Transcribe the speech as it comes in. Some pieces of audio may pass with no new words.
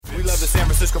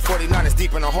Francisco 49ers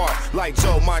deep in the heart. Like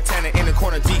Joe Montana in the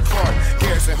corner, D. Clark.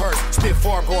 Garrison Hurst, stiff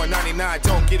farm going 99.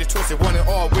 Don't get it twisted, one and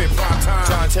all with prime time.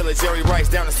 John Taylor, Jerry Rice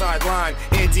down the sideline.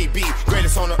 NDB,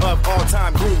 greatest owner of all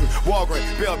time. Gruden,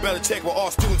 Walgren, Bill Belichick were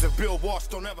all students of Bill Walsh.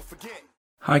 Don't ever forget.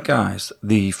 Hi guys,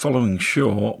 the following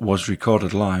show was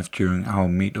recorded live during our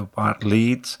meetup at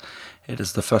Leeds. It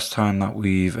is the first time that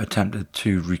we've attempted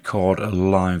to record a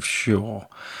live show.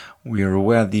 We are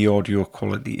aware the audio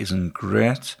quality isn't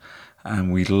great,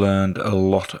 and we learned a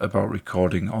lot about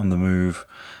recording on the move,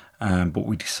 but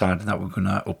we decided that we're going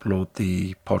to upload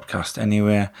the podcast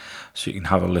anyway, so you can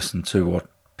have a listen to what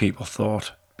people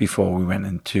thought before we went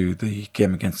into the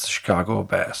game against the Chicago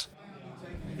Bears.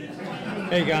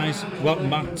 Hey guys, welcome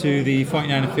back to the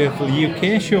 49er Faithful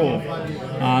UK show,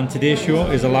 and today's show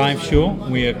is a live show.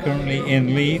 We are currently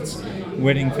in Leeds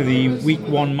waiting for the week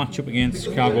 1 matchup against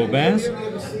Chicago Bears.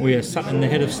 We are sat in the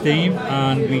head of steam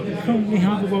and we currently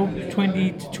have about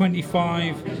 20 to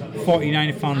 25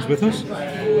 49er fans with us,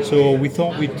 so we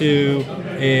thought we'd do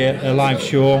a live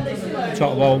show,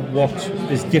 talk about what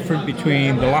is different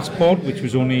between the last pod, which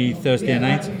was only Thursday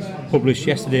night, published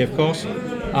yesterday of course,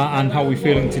 and how we're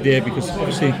feeling today, because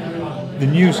obviously the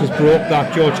news has broke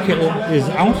that George Kittle is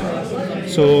out,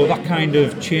 so that kind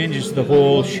of changes the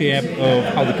whole shape of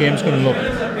how the game's going to look,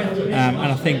 and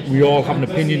I think we all have an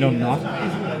opinion on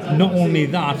that. Not only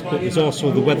that, but there's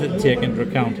also the weather to take into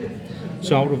account.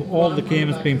 So out of all the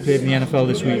games being played in the NFL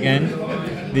this weekend,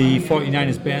 the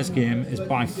 49ers Bears game is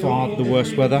by far the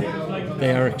worst weather.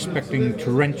 They are expecting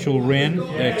torrential rain,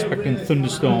 they're expecting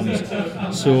thunderstorms.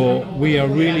 So we are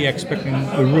really expecting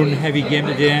a run-heavy game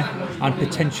today and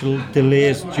potential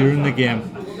delays during the game.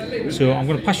 So I'm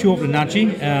going to pass you over to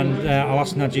Naji, and I'll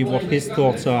ask Naji what his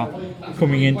thoughts are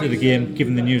coming into the game,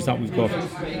 given the news that we've got.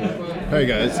 Hey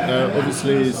guys,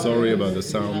 obviously sorry about the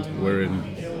sound. We're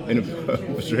in a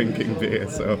pub drinking beer,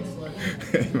 so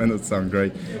it may not sound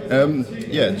great.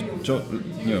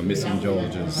 Missing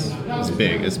George is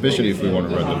big, especially if we want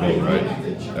to run the ball, right?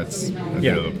 That's a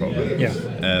bit of a problem. Yeah.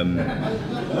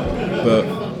 But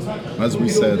as we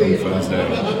said on Thursday,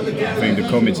 I think the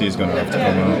committee is going to have to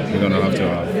come out. We're going to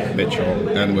have Mitchell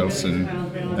and Wilson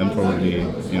and probably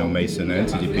Mason and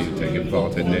TDP taking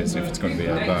part in this if it's going to be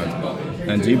that bad.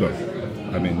 And Debo.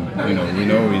 I mean, we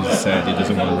know he said he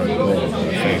doesn't want to run the ball, but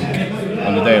I think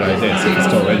on a day like this, if it's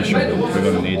torrential, we're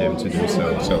going to need him to do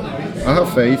so. So I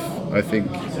have faith. I think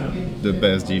the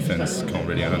Bears defense can't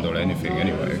really handle anything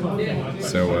anyway.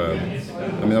 So,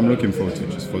 I'm looking forward to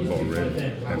just football,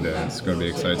 really, and it's going to be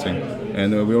exciting.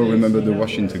 And we all remember the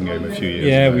Washington game a few years ago.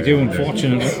 Yeah, we do,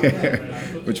 unfortunately.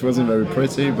 Which wasn't very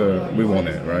pretty, but we won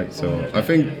it, right? So I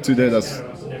think today that's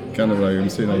kind of like I'm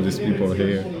seeing all these people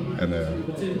here, and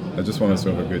I just want us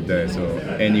to have a good day. So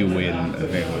any win, I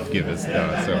think, would give us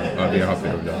that. So I'll be happy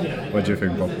with that. What do you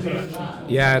think, Bob?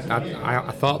 Yeah,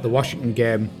 I thought the Washington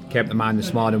game came to mind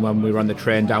this morning when we were on the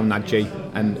train down Nadji,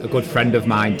 and a good friend of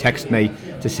mine texted me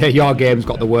to say your game's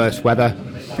got the worst weather.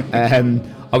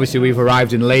 Obviously, we've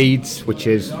arrived in Leeds, which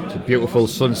is a beautiful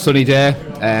sunny day.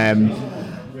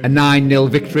 A 9-0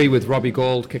 victory with Robbie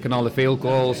Gould kicking all the field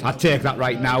goals. I'd take that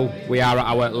right now. We are at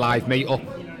our live meet-up.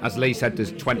 As Lee said,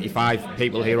 there's 25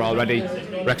 people here already.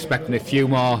 We're expecting a few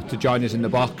more to join us in the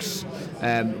box.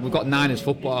 We've got Niners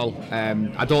football.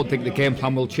 I don't think the game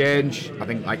plan will change. I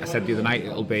think, like I said the other night,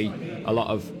 it'll be a lot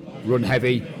of run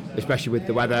heavy, especially with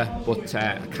the weather. But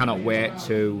I cannot wait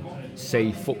to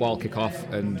see football kick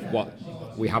off and what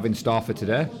we have in store for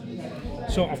today.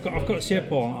 So I've got to say,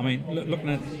 Paul, I mean, looking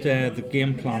at the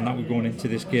game plan that we're going into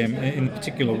this game, in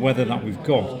particular weather that we've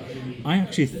got, I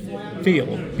actually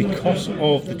feel because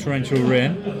of the torrential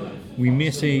rain, we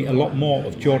may see a lot more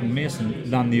of Jordan Mason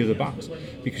than the other backs,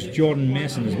 because Jordan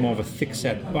Mason is more of a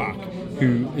thick-set back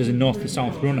who is a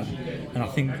north-to-south runner, and I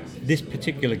think this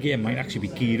particular game might actually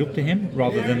be geared up to him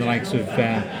rather than the likes of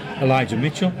Elijah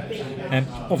Mitchell.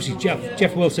 Obviously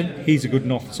Jeff Wilson, he's a good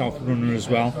north-to-south runner as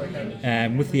well,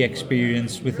 with the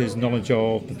experience, with his knowledge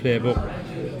of the playbook.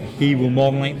 He will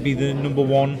more than likely be the number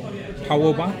one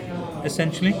power back,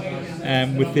 essentially,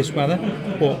 with this weather.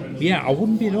 But yeah, I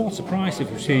wouldn't be at all surprised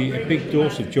if we see a big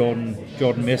dose of Jordan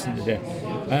Mason today.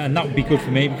 And that would be good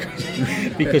for me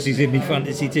because he's in my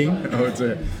fantasy team. Oh,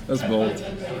 that's bold.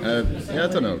 I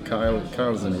don't know.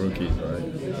 Kyle's in rookies, right?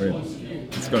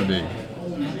 I mean,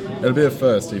 it'll be a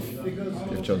first if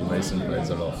Jordan Mason plays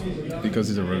a lot because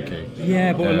he's a rookie.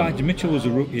 Yeah, but Elijah Mitchell was a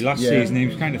rookie last season. He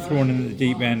was kind of thrown into the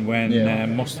deep end when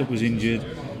Mostert was injured.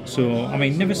 So, I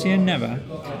mean, never say never.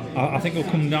 I think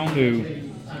it'll come down to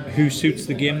who suits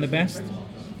the game the best.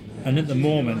 And at the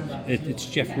moment, it's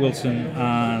Jeff Wilson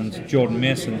and Jordan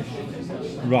Mason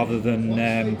rather than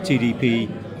TDP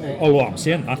although I'm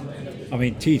saying that, I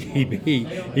mean,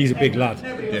 TDB, he's a big lad.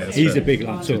 Yeah, he's right. a big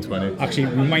lad. So 220. actually,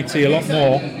 we might see a lot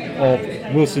more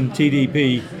of Wilson,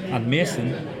 TDB, and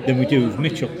Mason than we do with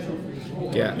Mitchell.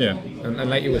 Yeah. And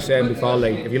like you were saying before,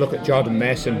 Lee, if you look at Jordan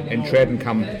Mason in training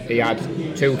camp, he had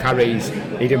 2 carries,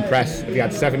 he'd impress. If he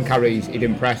had 7 carries, he'd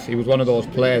impress. He was one of those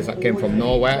players that came from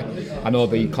nowhere. I know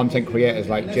the content creators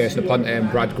like Jason Aponte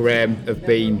and Brad Graham have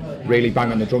been really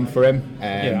banging the drum for him.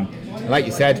 Like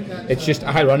you said, it's just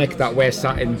ironic that we're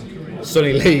sat in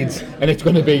sunny Leeds and it's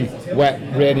going to be wet,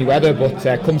 rainy weather, but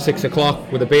come 6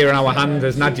 o'clock with a beer in our hand,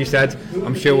 as Nadji said,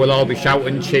 I'm sure we'll all be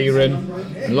shouting, cheering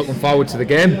and looking forward to the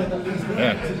game.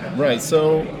 Yeah, right.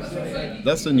 So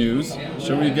that's the news.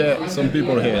 Should we get some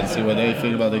people here and see what they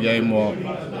think about the game? Or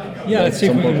let's see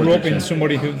if we some can bold rope in predictions?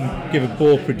 somebody who can give a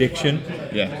bold prediction.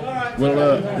 Yeah,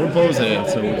 we'll pause it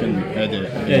so we can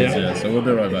edit. Yeah. So we'll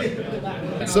be right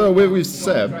back. So we're with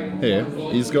Seb here.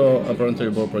 He's got apparently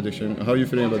a bold prediction. How are you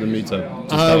feeling about the meetup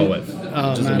to start with?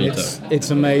 Oh Just man, the meetup. it's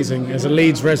amazing. As a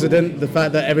Leeds resident, the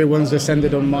fact that everyone's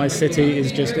descended on my city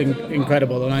is just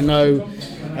incredible. And I know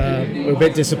we're a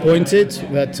bit disappointed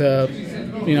that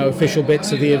official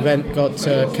bits of the event got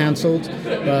cancelled.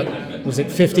 But was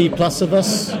it 50 plus of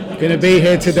us going to be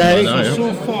here today?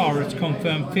 So far, it's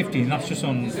confirmed 50, and that's just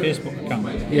on Facebook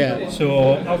account. Yeah.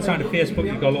 So outside of Facebook,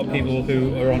 you've got a lot of people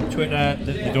who are on Twitter.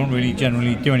 They don't really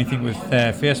generally do anything with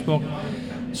Facebook.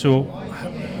 So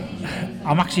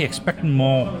I'm actually expecting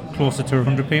more, closer to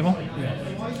 100 people.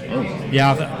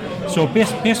 Yeah. So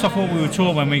based off what we were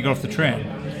told when we got off the train,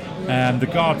 the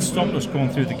guard stopped us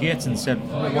going through the gates and said,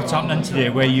 "What's happening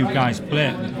today? Where you guys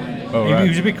play?" He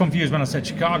was a bit confused when I said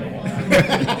Chicago.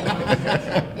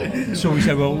 So we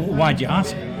said, "Well, why'd you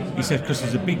ask?" He said, "Because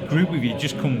there's a big group of you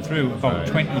just come through, about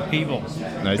 20 people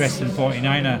dressed in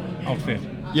 49er outfit."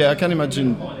 Yeah, I can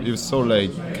imagine it was so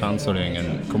late cancelling,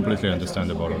 and completely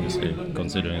understandable, obviously,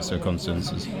 considering the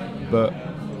circumstances. But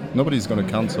nobody's going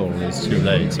to cancel when it's too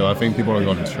late, so I think people are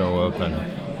going to show up and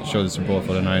show the support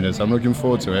for the Niners. I'm looking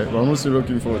forward to it, but I'm also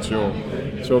looking forward to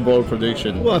your bold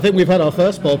prediction. Well, I think we've had our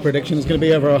first bold prediction. It's going to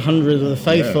be over 100 of the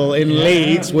faithful in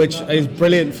Leeds, which is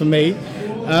brilliant for me.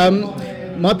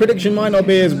 My prediction might not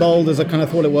be as bold as I kind of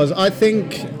thought it was. I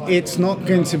think it's not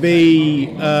going to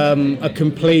be a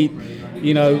complete,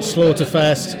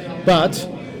 slaughterfest, but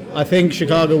I think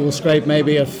Chicago will scrape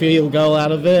maybe a field goal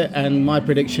out of it, and my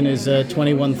prediction is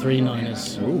 21-3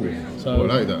 Niners. Ooh, So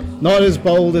I like that. not as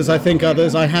bold as I think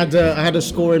others. I had a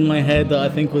score in my head that I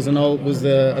think was an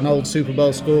old Super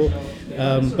Bowl score,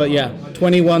 but yeah,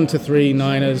 21-3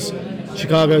 Niners.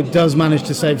 Chicago does manage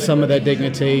to save some of their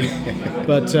dignity,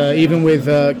 but even with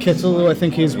Kittle, who I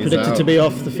think is predicted to be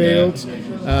off the field,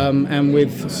 and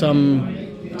with some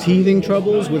teething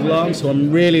troubles with Lance, so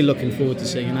I'm really looking forward to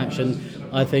seeing in action.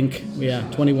 I think,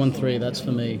 21-3, that's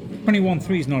for me.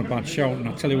 21-3 is not a bad shout, and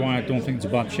I'll tell you why I don't think it's a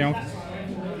bad shout.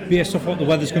 Based off what the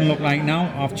weather's going to look like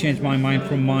now, I've changed my mind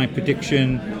from my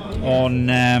prediction on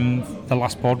the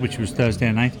last pod, which was Thursday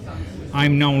night.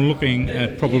 I'm now looking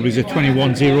at probably a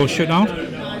 21-0 shutout.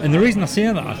 And the reason I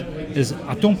say that is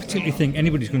I don't particularly think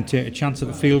anybody's going to take a chance at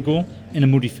a field goal in a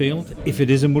muddy field, if it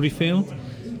is a muddy field.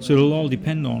 So it'll all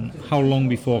depend on how long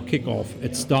before kick-off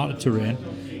it started to rain.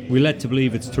 We're led to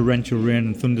believe it's torrential rain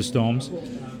and thunderstorms.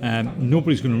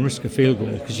 Nobody's going to risk a field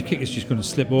goal because your kicker's just going to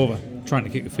slip over trying to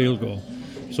kick a field goal.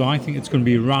 So I think it's going to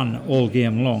be run all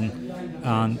game long,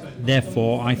 and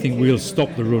therefore I think we'll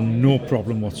stop the run no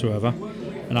problem whatsoever,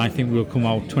 and I think we'll come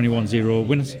out 21-0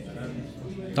 winners.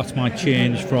 That's my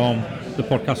change from the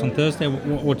podcast on Thursday.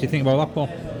 What do you think about that, Paul?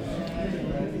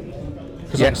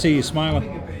 Because I can see you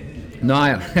smiling. No,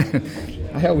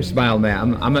 I always smile, mate.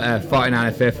 I'm at a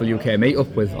 49er Faithful UK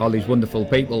meetup with all these wonderful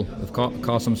people. Of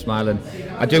course I'm smiling.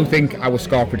 I do think our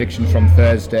score predictions from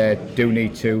Thursday do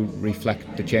need to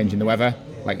reflect the change in the weather,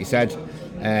 like you said.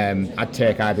 I'd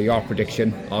take either your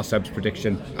prediction or Seb's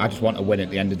prediction. I just want to win at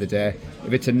the end of the day.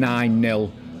 If it's a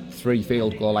 9-0 3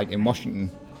 field goal like in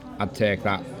Washington, I'd take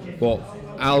that. But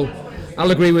I'll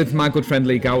agree with my good friend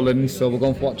Lee Gowland, so we're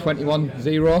going for what,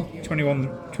 21-0?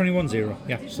 21-0,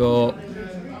 yeah. So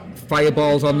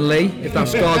fireballs on Lee if that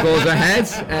score goes ahead.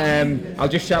 I'll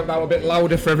just shout that a bit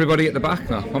louder for everybody at the back.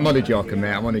 No, I'm only joking,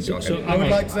 mate. I'm only joking. So I would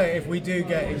like to say, if we do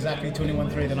get exactly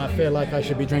 21-3, then I feel like I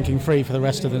should be drinking free for the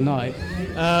rest of the night.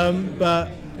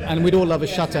 And we'd all love a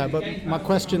shutout. But my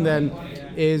question then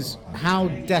is, how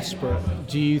desperate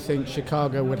do you think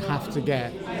Chicago would have to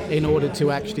get in order to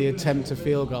actually attempt a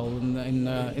field goal in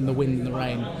the wind and the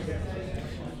rain?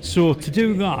 So to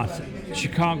do that,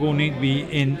 Chicago need to be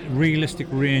in realistic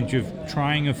range of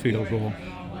trying a field goal,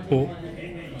 but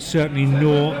certainly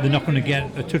know they're not going to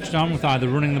get a touchdown with either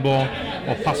running the ball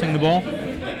or passing the ball.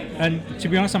 And to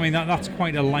be honest, I mean that's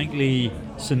quite a likely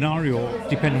scenario,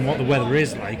 depending on what the weather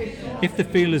is like. If the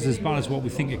field is as bad as what we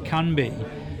think it can be,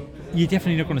 you're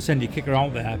definitely not going to send your kicker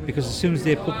out there, because as soon as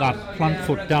they put that plant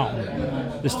foot down,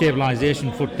 the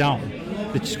stabilisation foot down,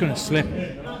 they're just going to slip.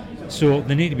 So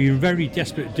they need to be very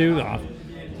desperate to do that.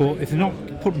 But if they're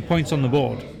not putting points on the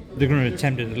board, they're going to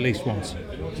attempt it at least once.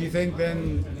 Do you think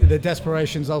then the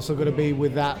desperation's also going to be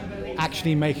with that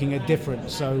actually making a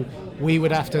difference? So we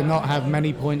would have to not have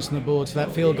many points on the board, so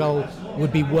that field goal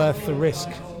would be worth the risk.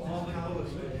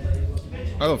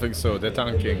 I don't think so. They're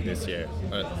tanking this year,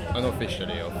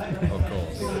 unofficially, of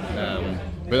course.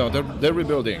 But no, they're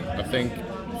rebuilding. I think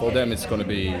for them it's going to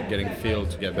be getting field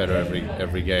to get better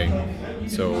every game.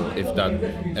 So if that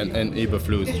and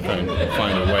Eberflus is trying to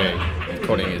find a way of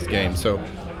calling his game. So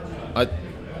I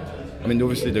mean,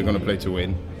 obviously they're going to play to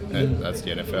win, and that's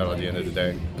the NFL at the end of the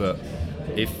day. But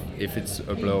if it's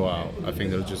a blowout, I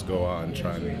think they'll just go out and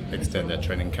try and extend their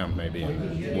training camp maybe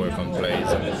and work on plays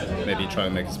and maybe try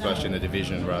and make a splash in the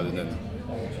division rather than,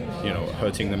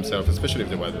 hurting themselves, especially if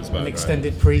the weather's bad. An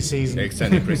extended pre-season.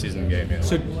 Extended pre-season game, yeah.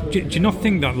 So do you not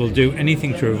think that will do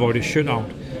anything to avoid a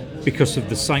shutout because of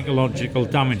the psychological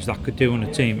damage that could do on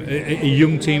a team? A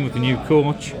young team with a new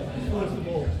coach?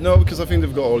 No, because I think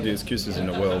they've got all the excuses in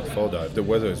the world for that. The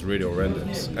weather is really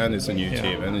horrendous, and it's a new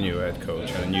team, and a new head coach,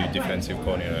 and a new defensive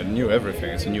coordinator, and new everything.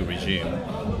 It's a new regime.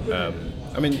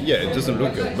 I mean, yeah, it doesn't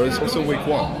look good, but it's also week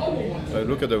one.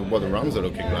 Look at what the Rams are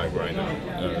looking like right now.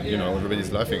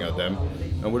 Everybody's laughing at them,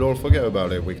 and we'll all forget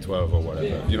about it week 12 or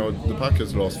whatever. The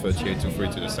Packers lost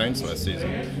 38-3 to the Saints last season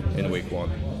in week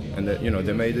one. And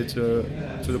they made it to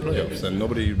the playoffs, and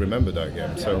nobody remembered that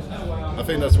game. So I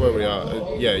think that's where we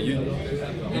are.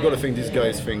 You got to think these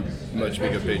guys think much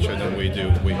bigger picture than we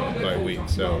do week by week.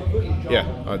 So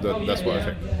that's what I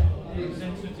think.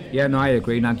 Yeah, no, I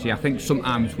agree, Nadji. I think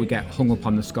sometimes we get hung up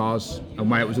on the scores,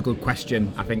 and where it was a good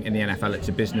question, I think in the NFL it's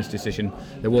a business decision.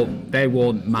 They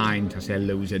won't mind, I say,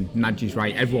 losing. Nadji's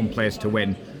right, everyone plays to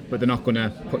win, but they're not going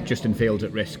to put Justin Fields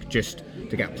at risk just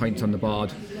to get points on the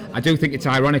board. I do think it's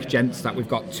ironic, gents, that we've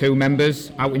got two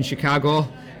members out in Chicago,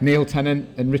 Neil Tennant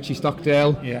and Richie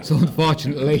Stockdale. Yeah. So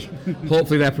unfortunately,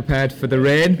 hopefully they're prepared for the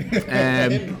rain.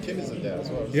 Kim isn't there as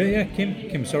well. Yeah,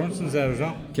 Kim Sorensen's there as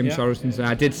well. Kim Sorensen's there.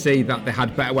 I did see that they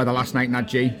had better weather last night,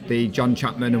 Nadji. The John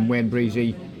Chapman and Wayne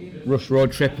Breezy Rush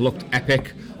road trip looked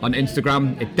epic on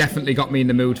Instagram. It definitely got me in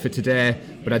the mood for today,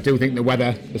 but I do think the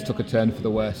weather has took a turn for the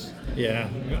worse. Yeah,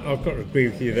 I've got to agree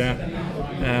with you there.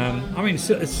 I mean,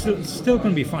 it's still going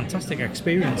to be a fantastic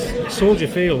experience. Soldier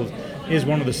Field is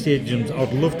one of the stadiums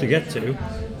I'd love to get to.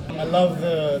 I love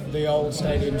the old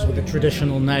stadiums with the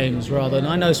traditional names rather than,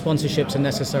 I know sponsorship's a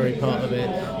necessary part of it,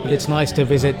 but it's nice to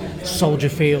visit Soldier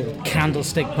Field,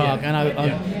 Candlestick Park, and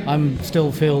I'm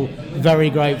still feel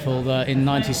very grateful that in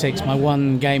 '96 my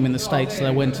one game in the States that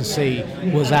I went to see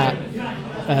was at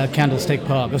Candlestick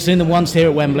Park. I've seen them once here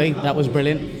at Wembley, that was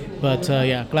brilliant, but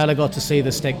glad I got to see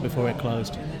the stick before it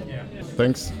closed.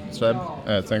 Thanks, Seb.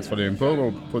 Thanks for the info.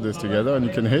 We'll put this together and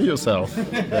you can hear yourself.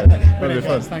 It'll be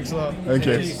fun. Thanks a lot. Thank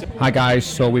you. Hi guys,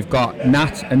 so we've got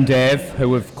Nat and Dave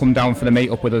who have come down for the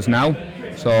meet-up with us now.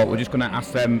 So we're just going to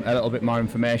ask them a little bit more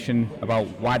information about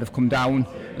why they've come down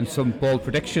and some bold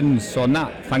predictions. So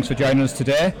Nat, thanks for joining us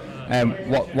today.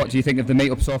 What do you think of the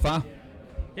meet-up so far?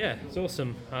 Yeah, it's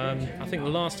awesome. I think the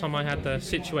last time I had the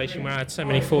situation where I had so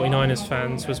many 49ers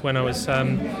fans was when I was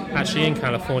actually in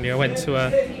California. I went to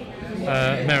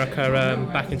America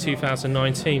back in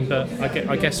 2019, but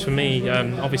I guess for me,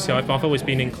 obviously I've always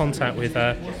been in contact with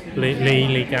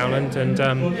Lee Gowland, and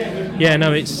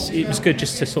it was good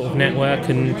just to sort of network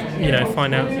and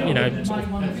find out,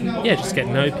 just get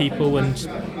to know people and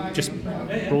just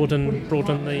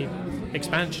broaden the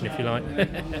expansion, if you like.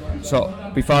 So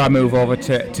before I move over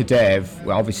to Dave,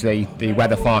 well, obviously the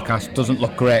weather forecast doesn't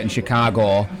look great in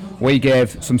Chicago. We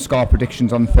gave some score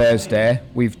predictions on Thursday.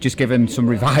 We've just given some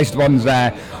revised ones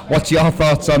there. What's your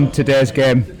thoughts on today's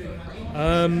game?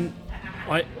 I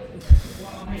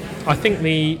think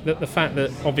the fact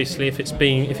that obviously if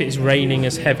it is raining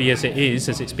as heavy as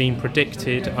it's been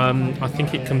predicted, I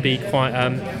think it can be quite.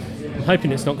 I'm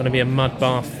hoping it's not going to be a mud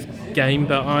bath game,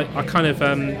 but I kind of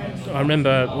I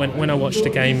remember when I watched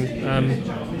a game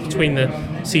between the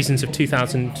seasons of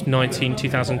 2019,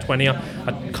 2020. I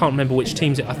can't remember which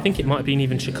teams. I think it might have been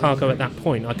even Chicago at that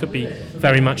point. I could be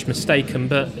very much mistaken,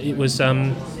 but it was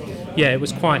it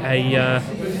was quite a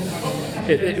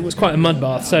it was quite a mud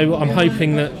bath. So I'm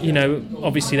hoping that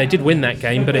obviously they did win that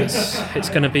game, but it's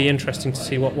going to be interesting to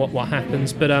see what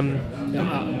happens. But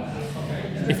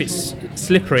if it's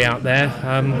slippery out there,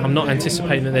 I'm not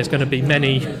anticipating that there's going to be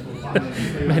many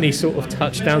many sort of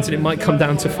touchdowns, and it might come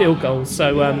down to field goals.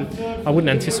 So I wouldn't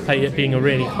anticipate it being a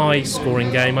really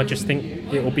high-scoring game. I just think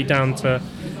it will be down to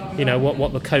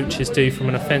what the coaches do from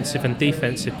an offensive and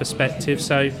defensive perspective.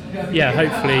 So yeah,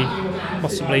 hopefully,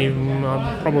 possibly,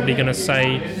 I'm probably going to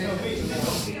say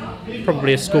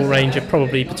probably a score range of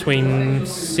probably between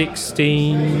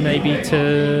 16 maybe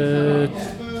to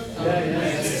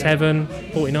 7.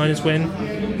 49ers win.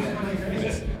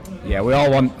 Yeah, we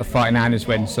all want a 49ers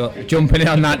win, so jumping in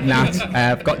on that, Nat,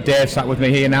 I've got Dave sat with me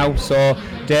here now. So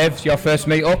Dave, your first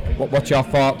meet up, what's your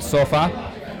thoughts so far?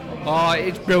 Oh,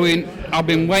 it's brilliant. I've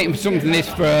been waiting for something like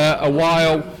this for a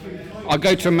while. I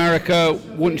go to America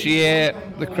once a year,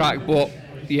 the crack, but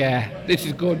yeah, this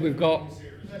is good. We've got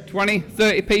 20,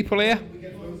 30 people here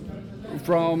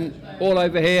from all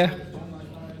over here.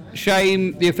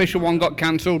 Shame the official one got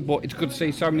cancelled, but it's good to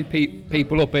see so many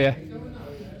people up here.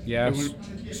 Yes.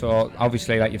 So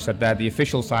obviously, like you've said there, the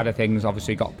official side of things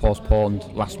obviously got postponed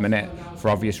last minute for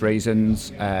obvious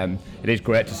reasons. It is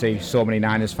great to see so many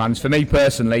Niners fans. For me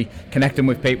personally, connecting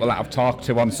with people that I've talked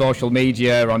to on social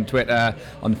media, on Twitter,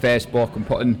 on Facebook, and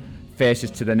putting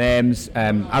faces to the names.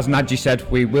 As Nadji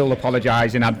said, we will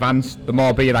apologise in advance. The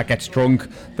more beer that gets drunk,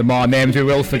 the more names we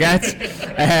will forget.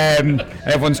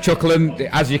 Everyone's chuckling.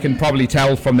 As you can probably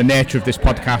tell from the nature of this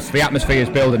podcast, the atmosphere is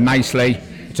building nicely.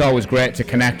 It's always great to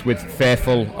connect with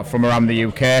faithful from around the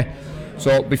UK.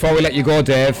 So before we let you go,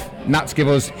 Dave, Nat's give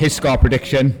us his score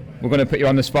prediction. We're going to put you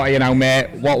on the spot here now, mate.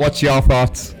 What's your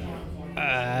thoughts?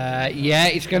 Yeah,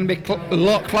 it's going to be a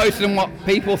lot closer than what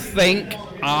people think.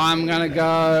 I'm going to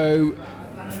go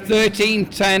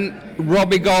 13-10,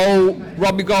 Robbie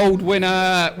Gould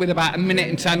winner with about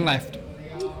 1:10 left.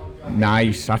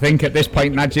 Nice. I think at this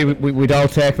point, Nadji, we'd all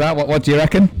take that. What do you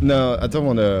reckon? No, I don't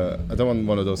want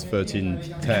one of those 13-10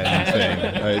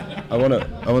 thing. I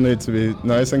want it to be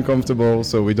nice and comfortable,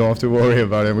 so we don't have to worry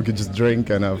about it. We can just drink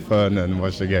and have fun and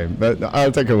watch the game. But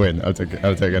I'll take a win. I'll take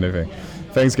anything.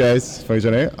 Thanks, guys, for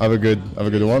joining. Have a good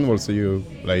one. We'll see you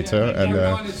later,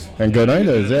 and go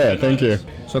Niners. Yeah, thank you.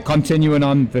 So continuing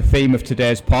on the theme of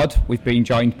today's pod, we've been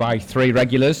joined by 3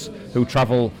 regulars who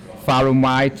travel far and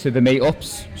wide to the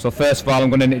meetups. So first of all, I'm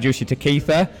going to introduce you to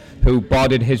Keitha, who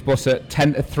boarded his bus at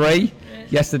 10:03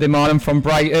 yesterday morning from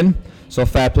Brighton. So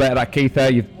fair play to that,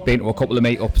 Keitha. You've been to a couple of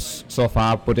meetups so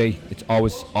far, buddy. It's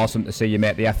always awesome to see you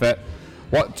make the effort.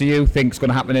 What do you think's going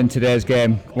to happen in today's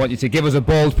game? I want you to give us a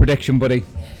bold prediction, buddy.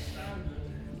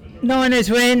 Niners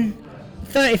win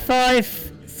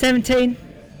 35-17.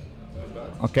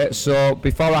 Okay, so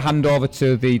before I hand over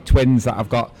to the twins that I've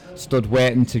got stood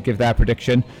waiting to give their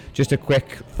prediction, just a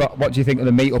quick thought. What do you think of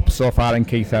the meetup so far in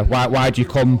Keitha? Why do you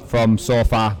come from so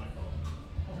far?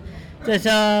 There's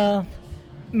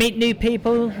meet new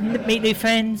people, meet new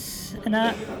friends and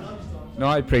that. No,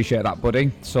 I appreciate that,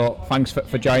 buddy. So thanks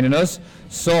for joining us.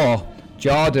 So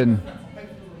Jordan,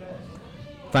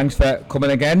 thanks for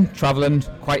coming again, travelling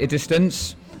quite a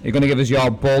distance. You're going to give us your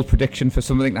bold prediction for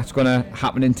something that's going to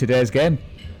happen in today's game.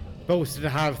 Boasted to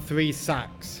have 3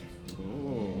 sacks.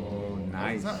 Oh,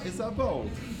 nice. Is that bold?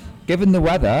 Given the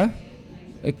weather,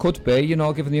 it could be,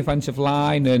 given the offensive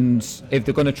line, and if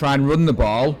they're going to try and run the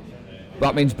ball,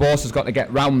 that means Bosa's got to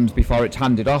get round before it's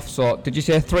handed off. So, did you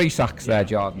say 3 sacks there,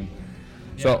 Jordan?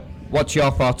 Yeah. So, what's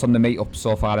your thoughts on the meetup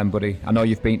so far then, buddy? I know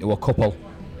you've been to a couple.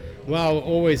 Well,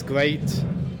 always great.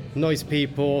 Nice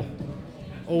people.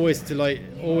 Always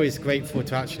grateful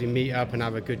to actually meet up and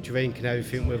have a good drink and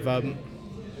everything with them.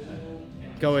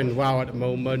 Going well at the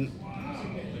moment.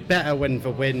 Better when the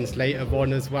wins later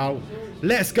on as well.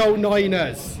 Let's go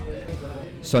Niners!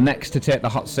 So next to take the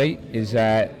hot seat is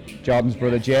Jordan's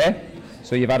brother Jay.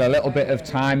 So you've had a little bit of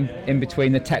time in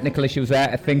between the technical issues there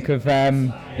to think of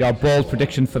your bold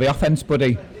prediction for the offense,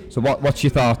 buddy. So what's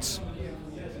your thoughts?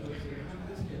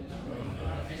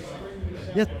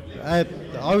 Yeah, I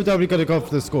was only going to go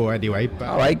for the score anyway. But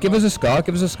all right, give us a score.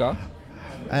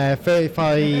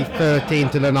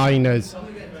 35-13 to the Niners.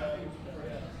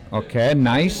 Okay,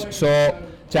 nice. So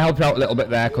to help you out a little bit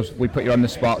there, because we put you on the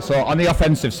spot. So on the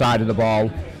offensive side of the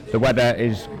ball, the weather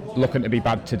is looking to be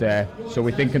bad today. So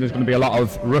we're thinking there's going to be a lot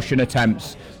of rushing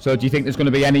attempts. So do you think there's going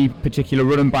to be any particular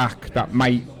running back that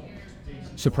might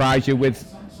surprise you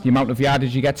with the amount of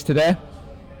yardage he gets today?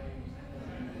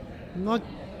 Not.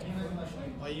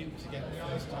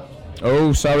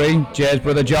 Oh, sorry. Jay's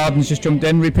brother Jordan's just jumped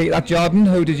in. Repeat that, Jordan.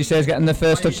 Who did you say is getting the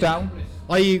first touchdown?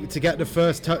 Ayuk to get the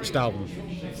first touchdown.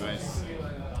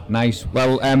 Nice.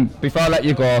 Well, before I let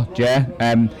you go, Jay,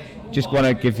 just want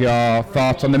to give your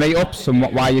thoughts on the meetups and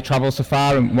why you travel so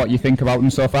far and what you think about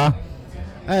them so far.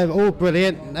 All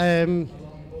brilliant.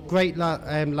 Great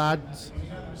lads.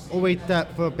 always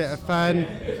that for a bit of fun.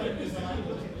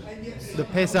 The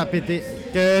piss up is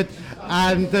good,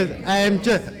 and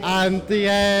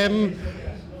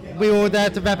we're all there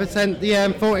to represent the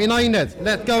 49ers.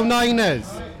 Let's go Niners!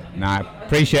 Nah,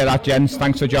 appreciate that, gents.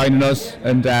 Thanks for joining us,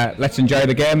 and let's enjoy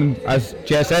the game. As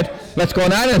Jay said, let's go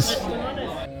Niners!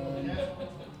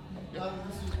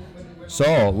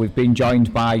 So, we've been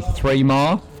joined by 3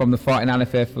 more from the 49er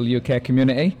Faithful UK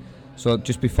community. So,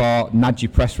 just before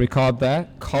Nadji press record there,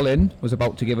 Colin was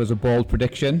about to give us a bold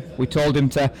prediction. We told him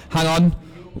to hang on,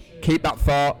 keep that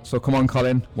thought. So, come on,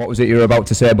 Colin, what was it you were about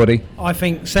to say, buddy? I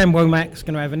think Sam Womack's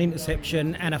going to have an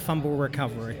interception and a fumble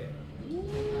recovery.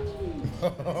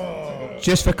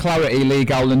 Just for clarity, Lee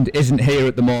Gowland isn't here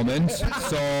at the moment,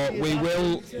 so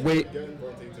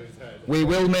we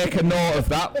will make a note of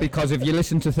that, because if you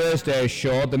listen to Thursday's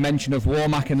show, the mention of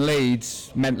Womack and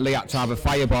Leeds meant Lee had to have a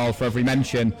fireball for every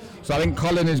mention. So I think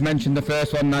Colin has mentioned the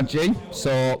first one, Nadji.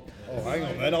 So. Oh, hang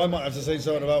on then, I might have to say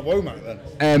something about Womack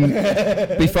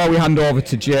then. Before we hand over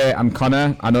to Jay and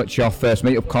Connor, I know it's your first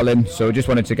meet-up, Colin, so we just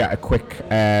wanted to get a quick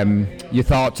your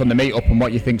thoughts on the meet-up and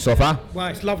what you think so far. Well,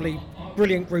 it's lovely.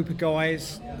 Brilliant group of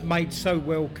guys, made so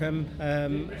welcome.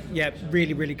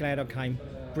 Really, really glad I came.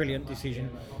 Brilliant decision.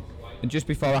 And just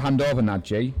before I hand over,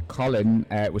 Nadji, Colin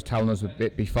was telling us a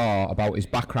bit before about his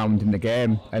background in the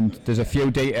game, and there's a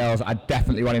few details I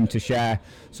definitely want him to share.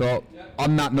 So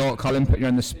on that note, Colin, put you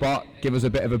on the spot, give us a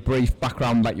bit of a brief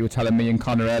background like you were telling me and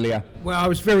Connor earlier. Well, I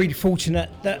was very fortunate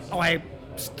that I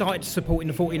started supporting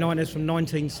the 49ers from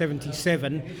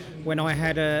 1977 when I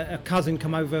had a cousin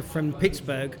come over from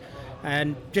Pittsburgh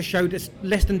and just showed us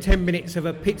less than 10 minutes of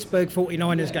a Pittsburgh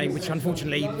 49ers game, which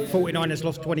unfortunately 49ers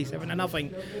lost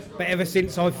 27-0. But ever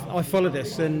since I followed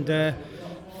us, and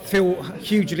feel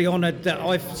hugely honoured that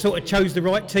I've sort of chose the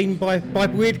right team by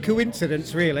weird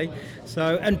coincidence, really.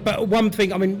 So, but one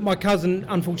thing, I mean, my cousin,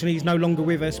 unfortunately, he's no longer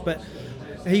with us, but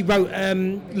he wrote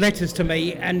letters to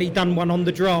me, and he done one on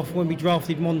the draft when we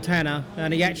drafted Montana,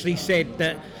 and he actually said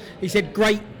that. He said,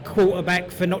 great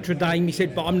quarterback for Notre Dame. He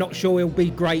said, but I'm not sure he'll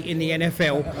be great in the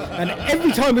NFL. And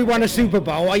every time we won a Super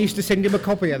Bowl, I used to send him a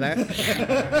copy of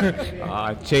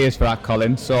that. Cheers for that,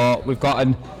 Colin. So we've got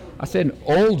an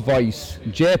old voice,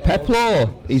 Jay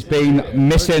Peplow. He's been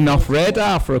missing off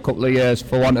radar for a couple of years,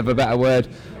 for want of a better word.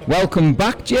 Welcome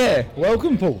back, Jay.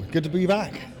 Welcome, Paul. Good to be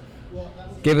back.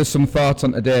 Give us some thoughts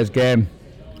on today's game.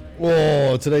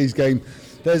 Oh, today's game.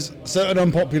 There's certain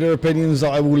unpopular opinions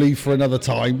that I will leave for another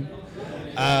time.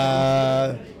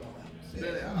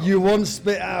 You want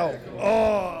spit out.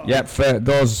 Oh. Yep, for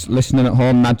those listening at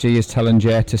home, Nadji is telling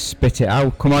Jay to spit it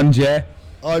out. Come on, Jay.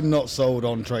 I'm not sold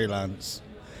on Trey Lance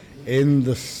in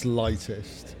the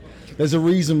slightest. There's a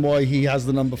reason why he has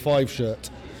the number 5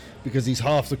 shirt, because he's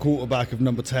half the quarterback of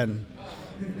number 10.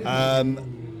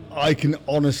 I can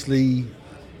honestly...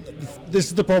 This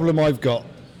is the problem I've got.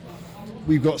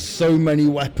 We've got so many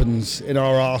weapons in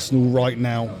our arsenal right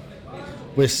now.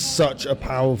 We're such a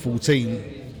powerful team.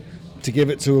 To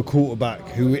give it to a quarterback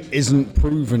who isn't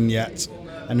proven yet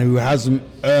and who hasn't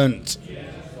earned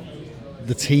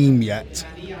the team yet.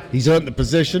 He's earned the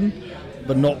position,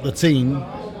 but not the team.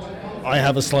 I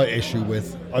have a slight issue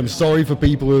with. I'm sorry for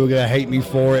people who are going to hate me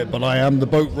for it, but I am the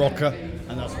boat rocker,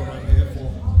 and that's what I'm here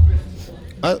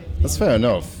for. That's fair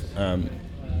enough.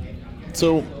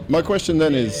 So my question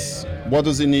then is, what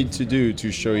does he need to do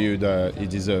to show you that he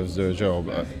deserves the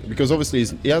job? Because obviously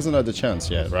he hasn't had the chance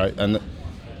yet, right? And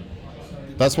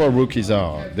that's what rookies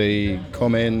are. They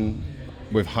come in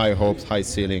with high hopes, high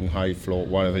ceiling, high floor,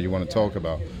 whatever you want to talk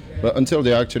about. But until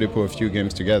they actually put a few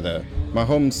games together,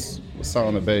 Mahomes sat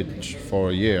on the bench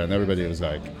for a year and everybody was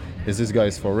like, is this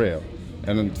guy's for real?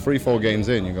 And then 3-4 games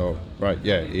in, you go, right,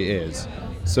 yeah, he is.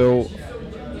 So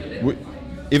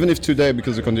even if today,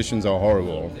 because the conditions are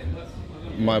horrible,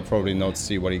 might probably not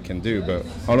see what he can do, but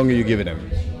how long are you giving him?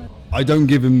 I don't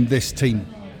give him this team.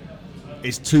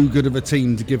 It's too good of a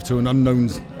team to give to an unknown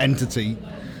entity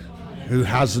who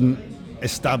hasn't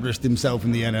established himself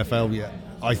in the NFL yet.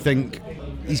 I think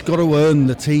he's got to earn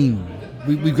the team.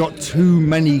 We've got too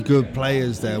many good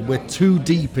players there. We're too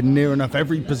deep in near enough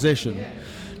every position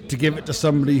to give it to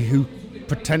somebody who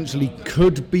potentially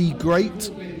could be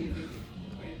great.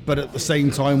 But at the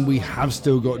same time, we have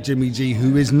still got Jimmy G,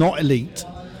 who is not elite,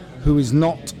 who is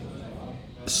not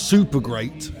super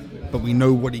great, but we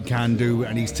know what he can do,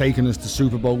 and he's taken us to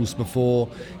Super Bowls before,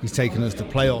 he's taken us to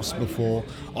playoffs before.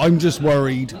 I'm just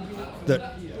worried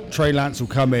that Trey Lance will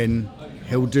come in,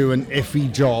 he'll do an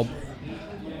iffy job,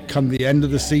 come the end of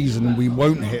the season, we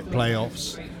won't hit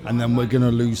playoffs, and then we're going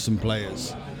to lose some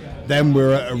players. Then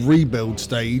we're at a rebuild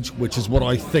stage, which is what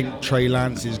I think Trey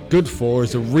Lance is good for,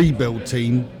 is a rebuild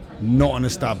team, not an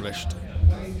established.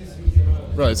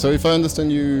 Right, so if I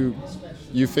understand you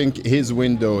think his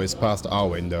window is past our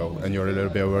window, and you're a little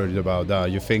bit worried about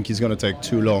that. You think he's going to take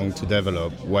too long to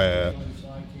develop, where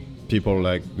people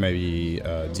like maybe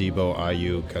Debo,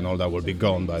 Ayuk, and all that will be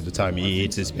gone by the time he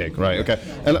hits his pick, right? Okay,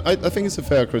 and I think it's a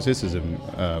fair criticism,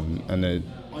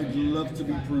 I'd love to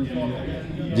be proven wrong.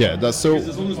 Yeah, that's so.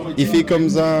 If he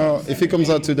comes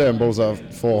out today and balls out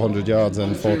 400 yards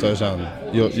and 4 touchdowns,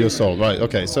 you're sold, right?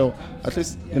 Okay, so at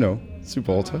least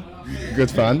supporter, good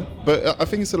fan, but I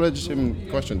think it's a legitimate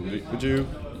question. Would you?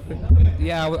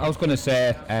 Yeah, I was going to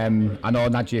say, I know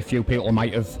Najee, a few people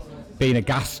might have been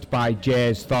aghast by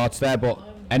Jay's thoughts there, but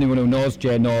anyone who knows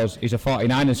Jay knows he's a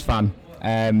 49ers fan.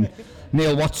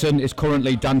 Neil Watson is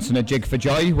currently dancing a jig for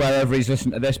joy wherever he's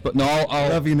listening to this, but no,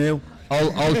 love you, Neil.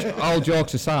 All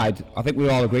jokes aside, I think we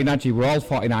all agree, Najee, we're all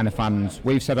 49er fans.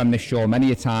 We've said on this show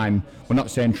many a time, we're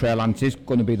not saying Trey Lance is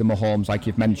going to be the Mahomes like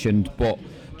you've mentioned, but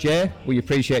Jay, we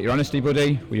appreciate your honesty,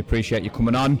 buddy. We appreciate you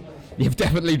coming on. You've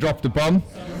definitely dropped a bomb.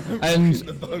 And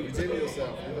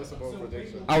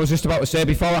I was just about to say,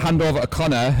 before I hand over to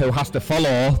Connor, who has to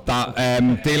follow that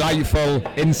delightful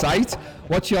insight,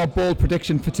 what's your bold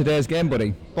prediction for today's game,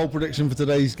 buddy? Bold prediction for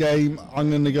today's game, I'm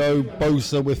going to go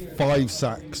Bosa with 5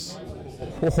 sacks.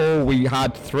 Oh, we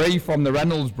had 3 from the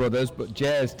Reynolds brothers, but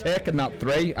Jay's taken that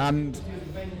 3 and...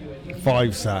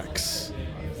 5 sacks.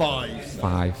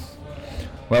 5.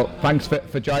 Well, thanks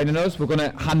for joining us. We're going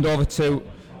to hand over to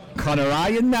Connor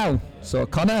Ryan now. So,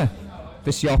 Connor,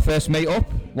 this is your first meet-up.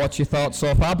 What's your thoughts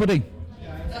so far, buddy?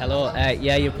 Hello.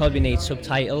 Yeah, you'll probably need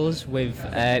subtitles with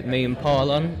me and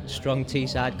Paul on. Strong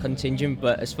Teesside contingent,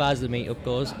 but as far as the meet-up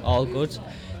goes, all good.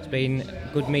 It's been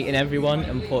good meeting everyone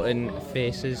and putting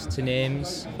faces to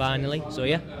names finally. So,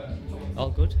 yeah, all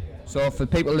good. So for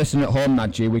people listening at home,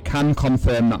 Najee, we can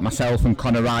confirm that myself and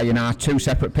Connor Ryan are 2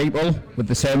 separate people with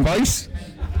the same voice.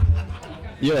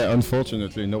 Yeah,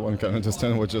 unfortunately, no one can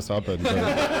understand what just happened.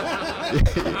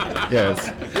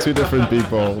 Yes, 2 different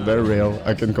people, they're real.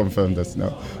 I can confirm this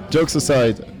now. Jokes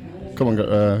aside, come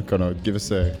on, Connor, give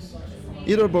us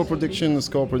either a bold prediction, a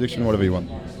score prediction, whatever you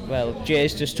want. Well,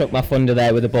 Jay's just took my thunder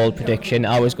there with a bold prediction.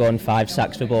 I was going 5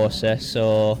 sacks for Bosa,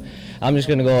 so I'm just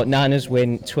going to go Niners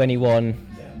win 21-10.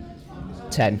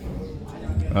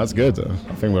 That's good. I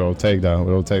think we'll all take that.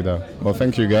 Well,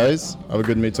 thank you guys. Have a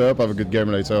good meet-up. Have a good game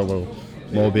later.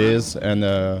 More beers. And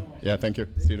thank you.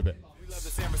 See you in a bit. The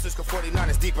San Francisco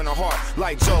 49ers deep in the heart,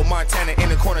 like Joe Montana in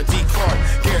the corner, D.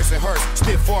 Clark, Garrison Hurst,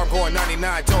 stiff farm going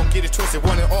 99, don't get it twisted,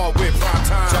 one and all with prime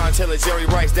time. John Taylor, Jerry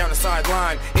Rice down the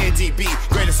sideline, NDB,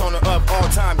 greatest owner of all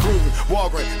time, Gruden,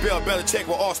 Walgren, Bill Belichick,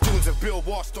 were all students of Bill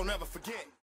Walsh, don't ever forget.